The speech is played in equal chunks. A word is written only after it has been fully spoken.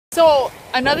So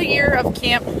another year of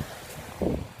camp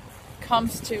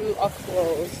comes to a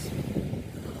close.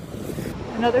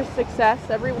 Another success.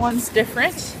 Everyone's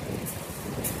different.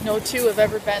 No two have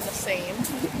ever been the same.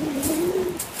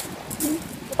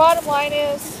 The bottom line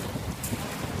is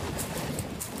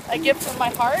I give from my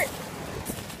heart,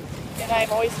 and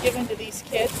I've always given to these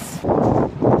kids.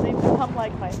 They've become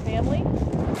like my family,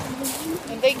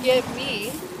 and they give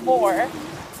me more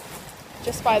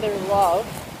just by their love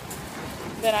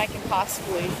than I can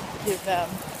possibly give them.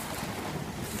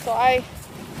 So I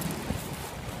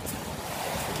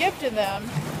give to them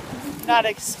not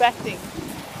expecting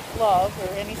love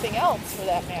or anything else for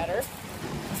that matter,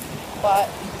 but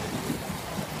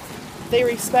they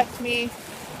respect me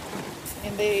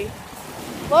and they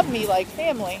love me like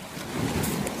family.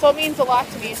 So it means a lot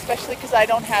to me, especially because I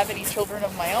don't have any children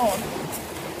of my own,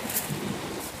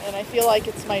 and I feel like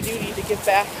it's my duty to give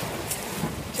back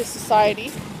to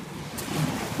society,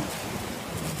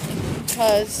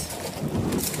 because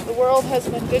the world has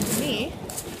been good to me,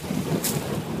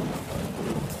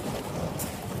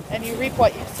 and you reap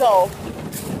what you sow.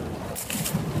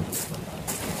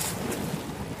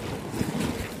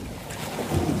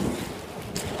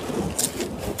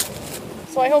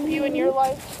 So I hope you in your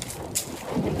life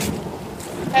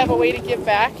have a way to give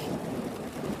back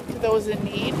to those in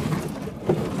need.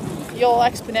 You'll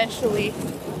exponentially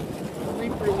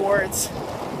reap rewards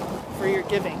for your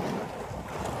giving.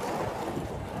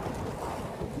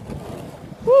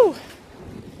 Whew!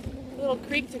 Little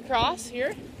creek to cross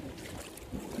here.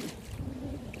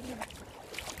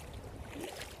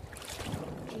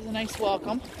 Which is a nice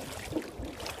welcome.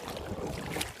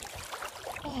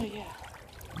 Oh yeah.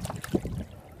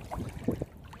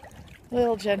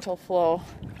 Little gentle flow.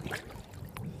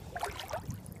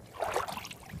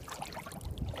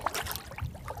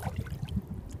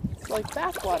 It's like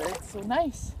bathwater. It's so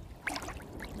nice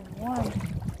and warm.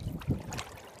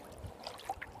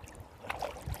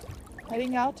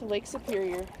 Heading out to Lake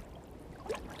Superior.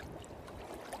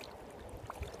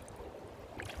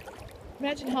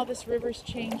 Imagine how this river's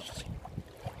changed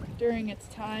during its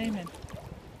time, and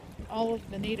all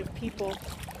of the native people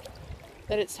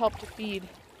that it's helped to feed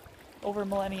over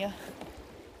millennia,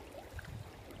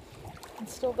 and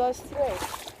still does today.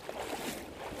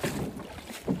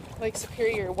 Lake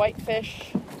Superior,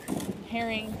 whitefish,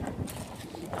 herring,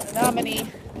 anemone,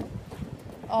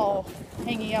 all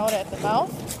hanging out at the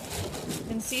mouth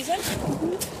in season.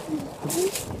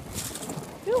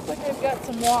 Feels like I've got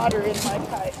some water in my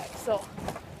kayak, so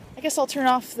I guess I'll turn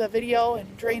off the video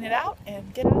and drain it out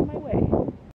and get on my